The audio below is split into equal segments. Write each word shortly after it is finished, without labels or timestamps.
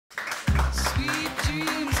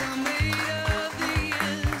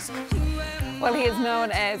Well, he is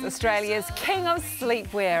known as Australia's king of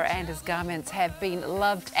sleepwear, and his garments have been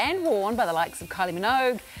loved and worn by the likes of Kylie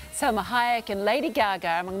Minogue, Salma Hayek and Lady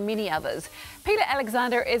Gaga, among many others. Peter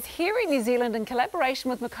Alexander is here in New Zealand in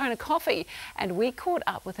collaboration with Moccona Coffee, and we caught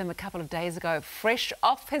up with him a couple of days ago, fresh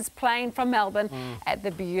off his plane from Melbourne at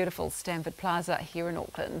the beautiful Stamford Plaza here in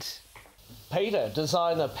Auckland. Peter,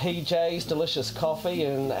 designer PJs, delicious coffee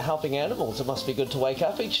and helping animals. It must be good to wake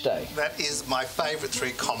up each day. That is my favourite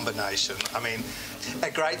three combination. I mean,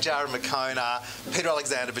 a great jar of Moccona, Peter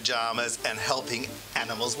Alexander pyjamas and helping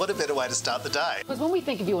animals. What a better way to start the day. Because when we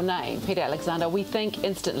think of your name, Peter Alexander, we think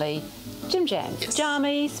instantly Jim Jams, yes.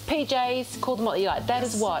 Pyjamas, PJs, call them what you like. That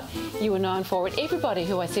is what you were known for. And everybody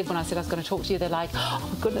who I said when I said I was going to talk to you, they're like, oh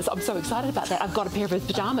my goodness, I'm so excited about that. I've got a pair of his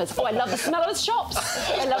pyjamas. Oh, I love the smell of his shops.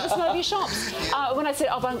 I love the smell of your shops. When I said,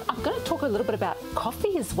 oh, I'm going to talk a little bit about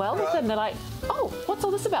coffee as well with them, they're like, oh, what's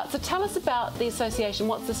all this about? So tell us about the association.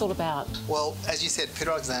 What's this all about? Well, as you said,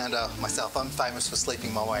 Peter Alexander, myself, I'm famous for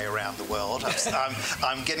sleeping my way around the world.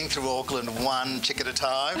 I'm getting through Auckland one chick at a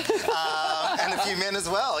time, and a few men as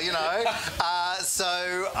well, you know.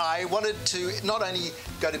 So I wanted to not only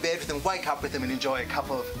go to bed with them, wake up with them and enjoy a cup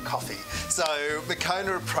of coffee. So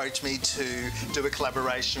Moccona approached me to do a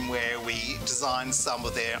collaboration where we designed some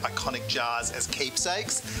of their iconic jars as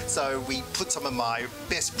keepsakes. So we put some of my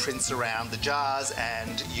best prints around the jars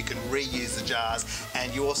and you can reuse the jars,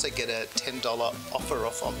 and you also get a $10 offer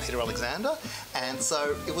off on Peter Alexander. And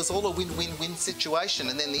so it was all a win-win-win situation.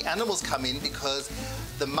 And then the animals come in because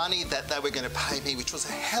the money that they were going to pay me, which was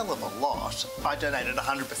a hell of a lot, I donated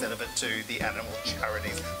 100% of it to the animal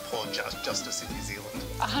charities, Poor Justice in New Zealand.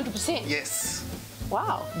 100%? Yes.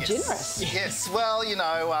 Wow, yes. Generous. Yes, well, you know,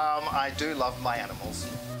 I do love my animals.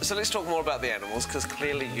 So let's talk more about the animals, because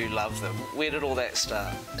clearly you love them. Where did all that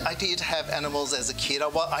start? I did have animals as a kid.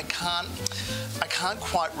 I can't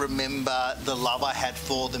quite remember the love I had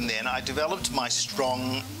for them then. I developed my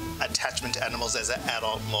strong attachment to animals as an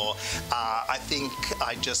adult more. I think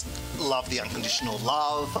I just love the unconditional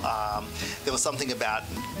love. There was something about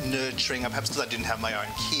nurturing, perhaps because I didn't have my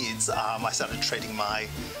own kids, I started treating my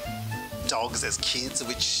dogs as kids,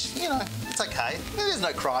 which, you know, it's okay. There's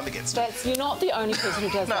no crime against it. You're not the only person who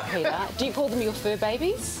does No. that, Peter. Do you call them your fur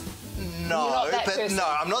babies? No,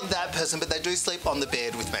 I'm not that person, but they do sleep on the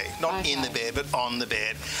bed with me. Not in the bed, but on the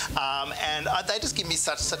bed. And they just give me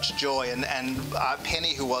such joy. And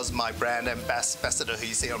Penny, who was my brand ambassador, who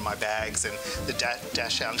you see on my bags and the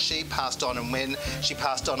dash hound, she passed on, and when she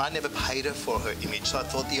passed on, I never paid her for her image. So I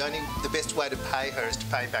thought the best way to pay her is to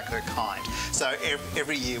pay back her kind. So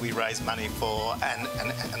every year we raise money for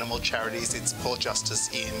animal charities. It's Poor Justice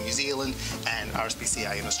in New Zealand and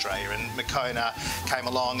RSPCA in Australia. And Moccona came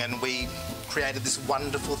along and we created this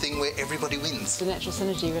wonderful thing where everybody wins. The natural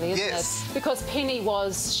synergy, really, isn't it? Because Penny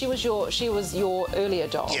she was your earlier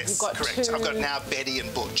dog. Yes, You've got correct. I've got now Betty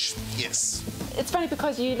and Butch. Yes. It's funny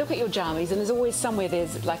because you look at your jammies and there's always somewhere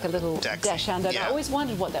there's like a little dash hound. Yeah. I always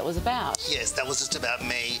wondered what that was about. Yes, that was just about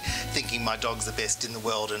me thinking my dog's the best in the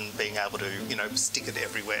world and being able to, you know, stick it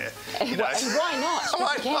everywhere. You know? And why not?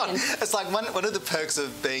 Why not? It's like one of the perks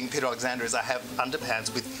of being Peter Alexander is I have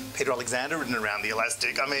underpants with Peter Alexander written around the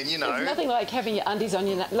elastic. I mean, you know. There's nothing like having your undies on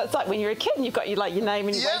your... It's like when you're a kid and you've got your name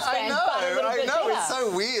in your waistband. I know. It's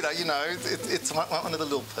so weird. You know, it's one of the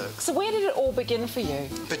little perks. So where did it all begin for you?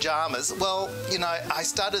 Pyjamas. Well, you know, I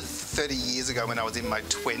started 30 years ago when I was in my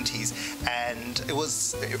 20s, and it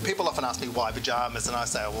was... People often ask me why pyjamas, and I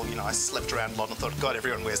say, oh, well, you know, I slept around a lot and thought, God,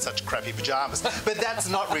 everyone wears such crappy pyjamas. But that's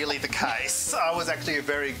not really the case. I was actually a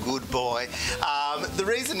very good boy. The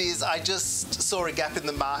reason is I just saw a gap in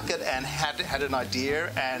the market and had an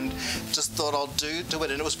idea and just thought I'll do it.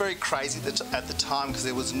 And it was very crazy at the time because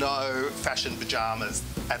there was no fashion pyjamas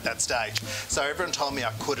at that stage. So everyone told me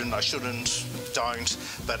I couldn't, I shouldn't, don't,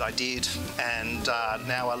 but I did. And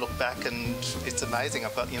now I look back and it's amazing.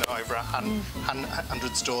 I've got, you know, over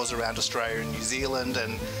 100 stores around Australia and New Zealand,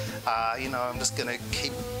 and you know, I'm just going to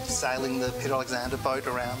keep sailing the Peter Alexander boat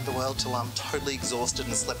around the world till I'm totally exhausted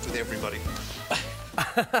and slept with everybody.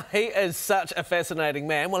 He is such a fascinating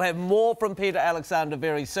man. We'll have more from Peter Alexander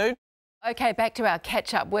very soon. OK, back to our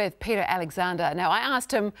catch-up with Peter Alexander. Now, I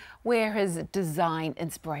asked him where his design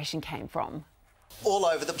inspiration came from. all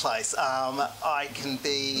over the place. I can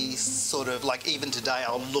be sort of like, even today,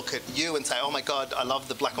 I'll look at you and say, oh my God, I love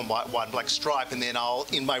the black and white one, black stripe, and then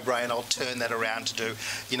in my brain, I'll turn that around to do,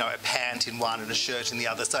 you know, a pant in one and a shirt in the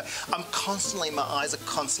other. So I'm constantly, my eyes are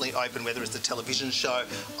constantly open, whether it's a television show,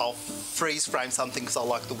 I'll freeze frame something because I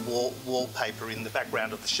like the wallpaper in the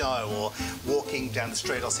background of the show, or walking down the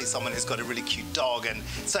street, I'll see someone who's got a really cute dog. And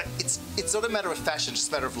so it's not a matter of fashion, it's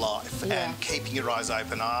just a matter of life and keeping your eyes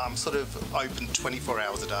open. I'm sort of open 24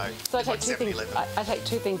 hours a day. So I take, I take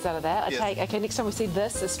two things out of that. I take, okay, next time we see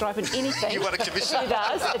this, a stripe in anything. You want a commission? Who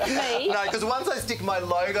does? It's me. No, because once I stick my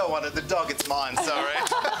logo on it, the dog, it's mine, sorry.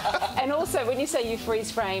 And also, when you say you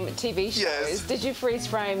freeze frame TV shows, did you freeze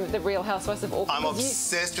frame The Real Housewives of Auckland? I'm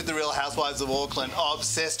obsessed with The Real Housewives of Auckland.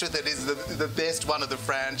 Obsessed with it. It's the best one of the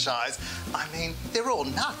franchise. I mean, they're all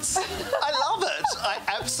nuts. I love it. I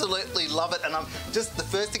absolutely love it. And I'm just, the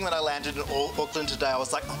first thing when I landed in Auckland today, I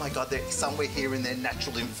was like, oh my God, they're somewhere here in their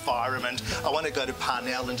natural environment. I want to go to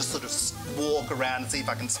Parnell and just sort of walk around and see if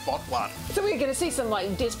I can spot one. So we're going to see some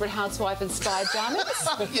like Desperate Housewife inspired garments?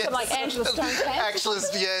 Yes. Some like Angela Stone pants? Actually,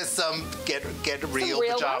 yes, some get real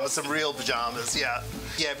pajamas, some real pajamas, yeah.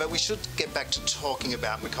 Yeah, but we should get back to talking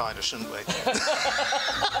about Makona, shouldn't we? That's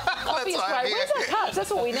why I'm here. Where's our cups?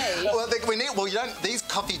 That's what we need. Well, you don't. These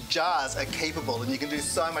coffee jars are keepable, and you can do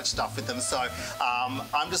so much stuff with them. So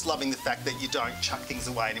I'm just loving the fact that you don't chuck things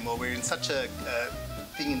away anymore. We're in such a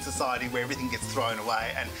thing in society where everything gets thrown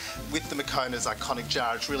away, and with the Makona's iconic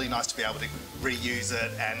jar, it's really nice to be able to reuse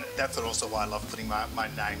it, and that's also why I love putting my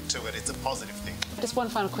name to it. It's a positive thing. Just one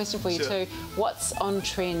final question for you too. What's on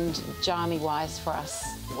trend Jarmy-wise for us?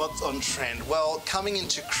 What's on trend? Well, coming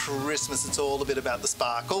into Christmas, it's all a bit about the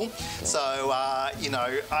sparkle. So, you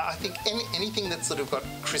know, I think anything that's sort of got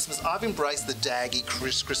Christmas, I've embraced the daggy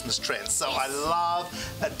Christmas trend. So I love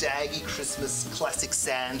a daggy Christmas classic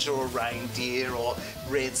Santa or reindeer or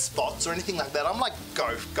red spots or anything like that. I'm like,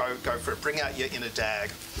 go for it. Bring out your inner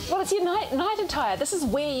dag. Well, it's your night attire. This is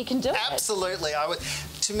where you can do it. Absolutely.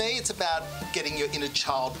 To me, it's about getting your inner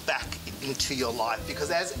child back into your life,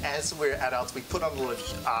 because as we're adults, we put on a lot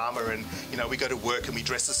of armour, and you know, we go to work and we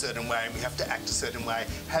dress a certain way and we have to act a certain way.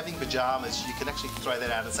 Having pyjamas, you can actually throw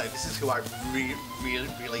that out and say, this is who I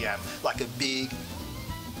really am. Like a big,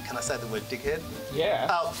 can I say the word dickhead? Yeah.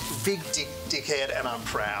 Big dickhead, and I'm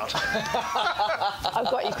proud.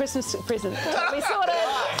 I've got your Christmas present. Totally sorted.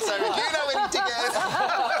 So if you know any dickheads.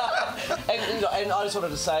 And I just wanted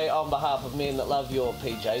to say, on behalf of men that love your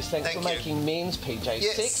PJs, thanks for making men's PJs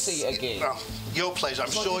sexy again. Oh, your pleasure.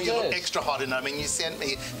 I'm sure you look extra hot in it. I mean, you sent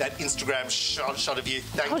me that Instagram shot of you.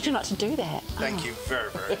 Thank you. I told you not to do that. Thank you very,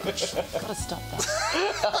 very much. Got to stop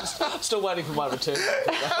that. Still waiting for my return.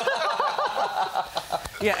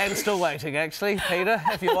 Yeah, and still waiting, actually, Peter,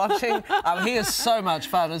 if you're watching. He is so much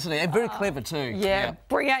fun, isn't he? And very clever, too. Yeah,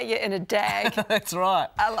 bring out your inner dag. That's right.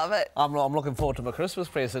 I love it. I'm looking forward to my Christmas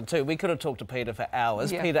present, too. We could have talked to Peter for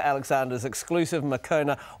hours. Peter Alexander's exclusive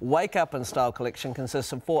Makona Wake Up and Style collection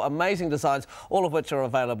consists of 4 amazing designs, all of which are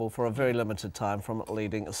available for a very limited time from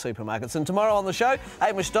leading supermarkets. And tomorrow on the show,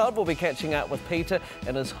 Hamish Dodd will be catching up with Peter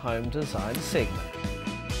in his home design segment.